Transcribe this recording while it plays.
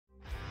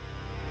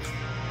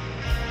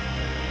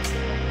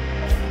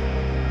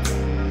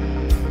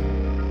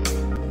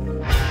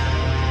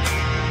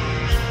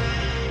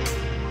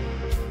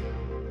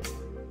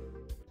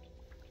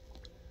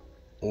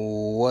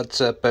What's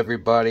up,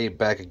 everybody?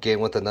 Back again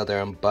with another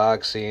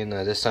unboxing.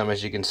 This time,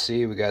 as you can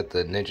see, we got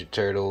the Ninja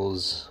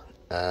Turtles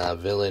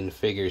villain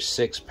figure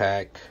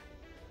 6-pack.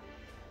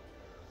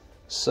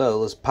 So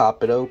let's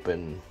pop it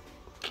open.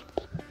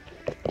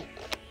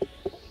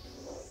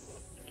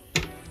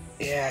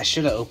 Yeah, I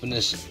should have opened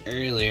this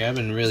earlier. I've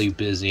been really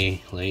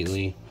busy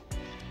lately,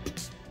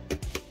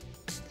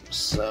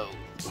 so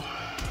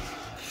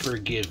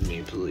forgive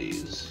me,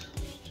 please.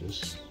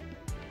 Just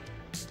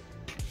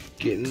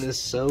getting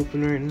this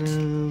open right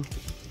now.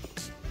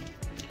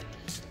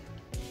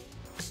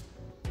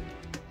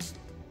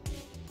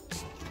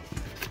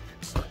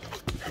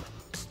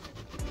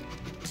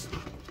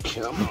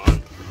 Come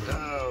on.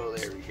 Oh,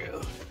 there we go.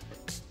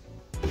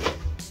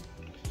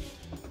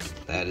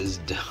 That is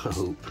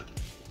dope.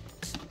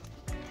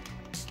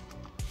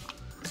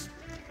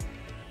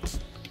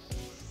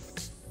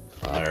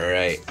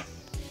 Alright.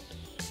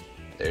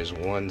 There's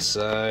one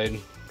side.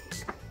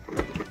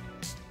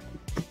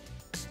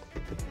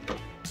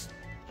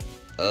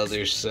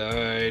 Other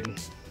side.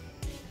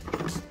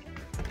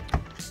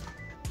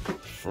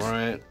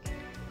 Front.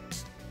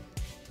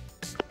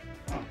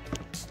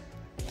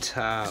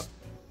 Top.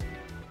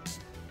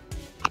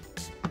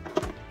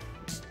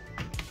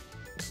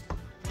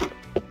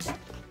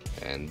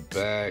 And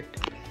back.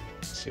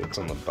 Let's see what's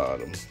on the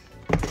bottom.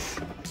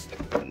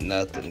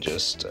 Nothing,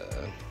 just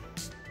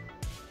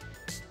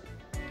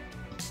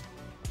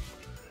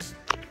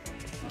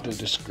the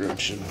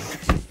description.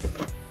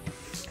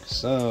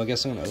 So I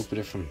guess I'm gonna open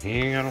it from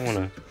here. I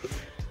don't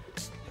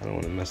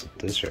wanna mess with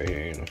this right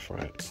here in the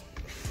front.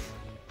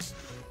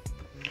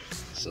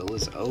 So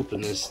let's open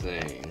this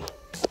thing.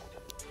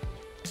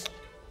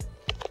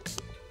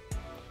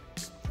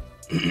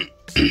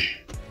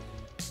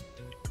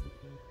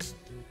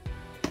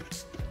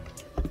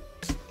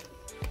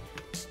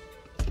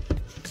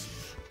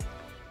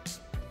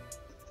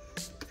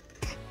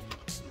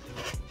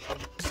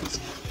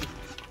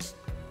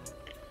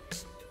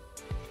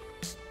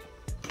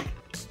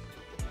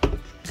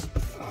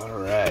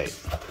 Alright,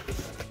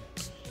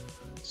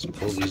 let's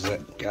pull these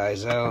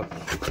guys out.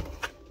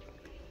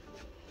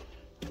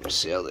 Let's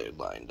see how they're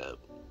lined up.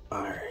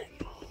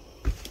 Alright.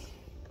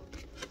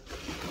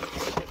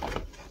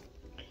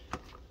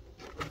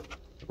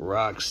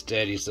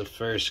 Rocksteady's the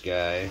first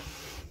guy.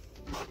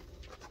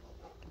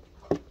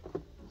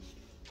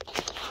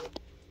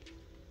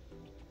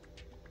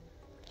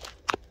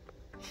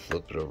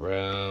 Flip it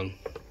around.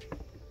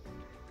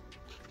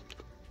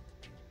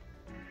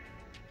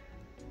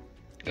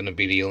 Gonna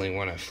be the only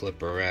one I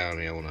flip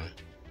around. You wanna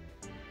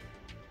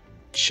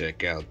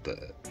check out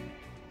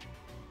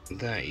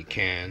that you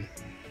can.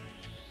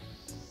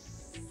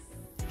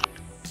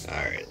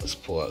 Alright, let's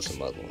pull out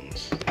some other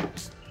ones.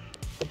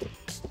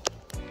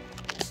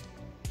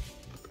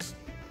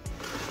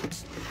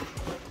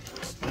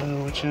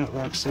 Oh, watch out,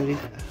 Rocksteady.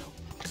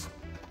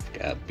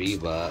 Got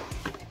Bebop.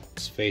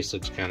 His face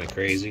looks kinda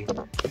crazy.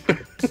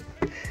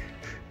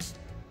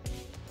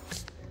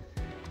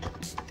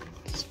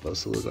 It's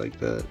supposed to look like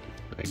that.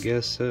 I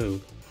guess so.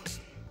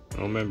 I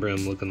don't remember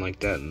him looking like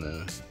that in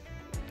the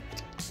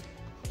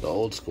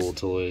old school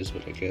toys,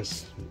 but I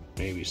guess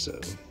maybe so.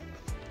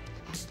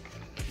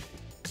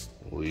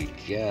 We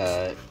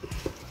got,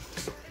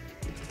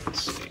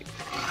 let's see.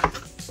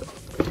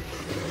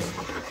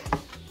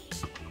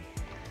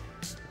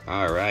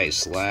 Alright,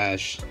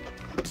 Slash.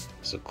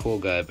 He's a cool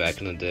guy back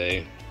in the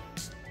day.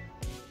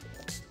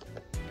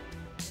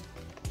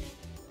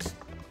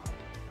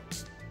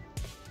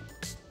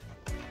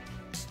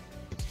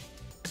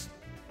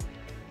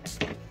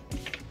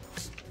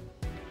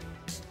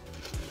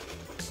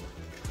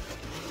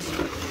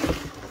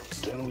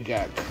 Then we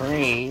got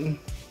Crane.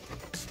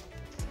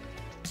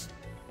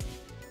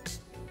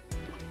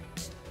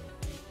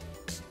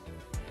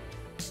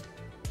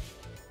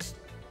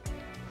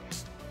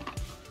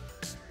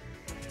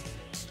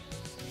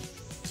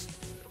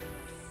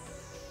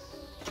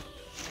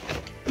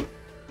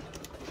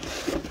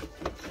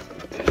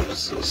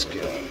 There's this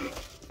guy,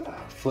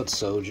 Foot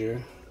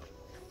Soldier.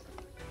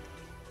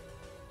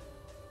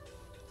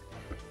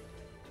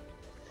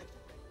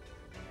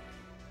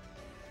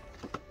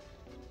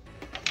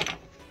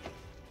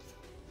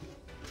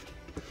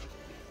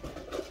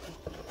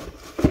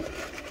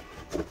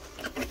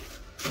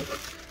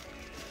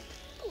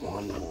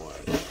 One more.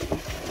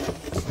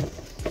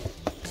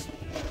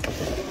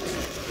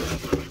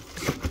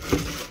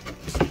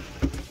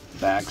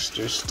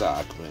 Baxter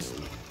Stockman.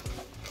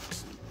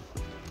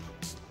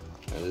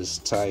 That is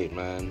tight,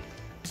 man.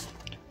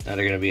 Now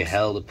they're gonna be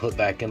hell to put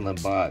back in the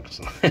box.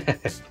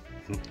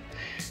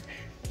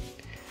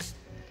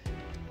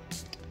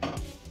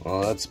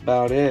 Well, that's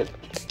about it.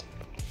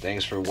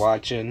 Thanks for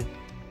watching.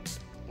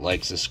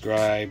 Like,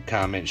 subscribe,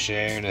 comment,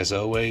 share, and as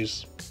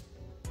always,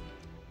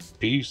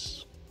 peace.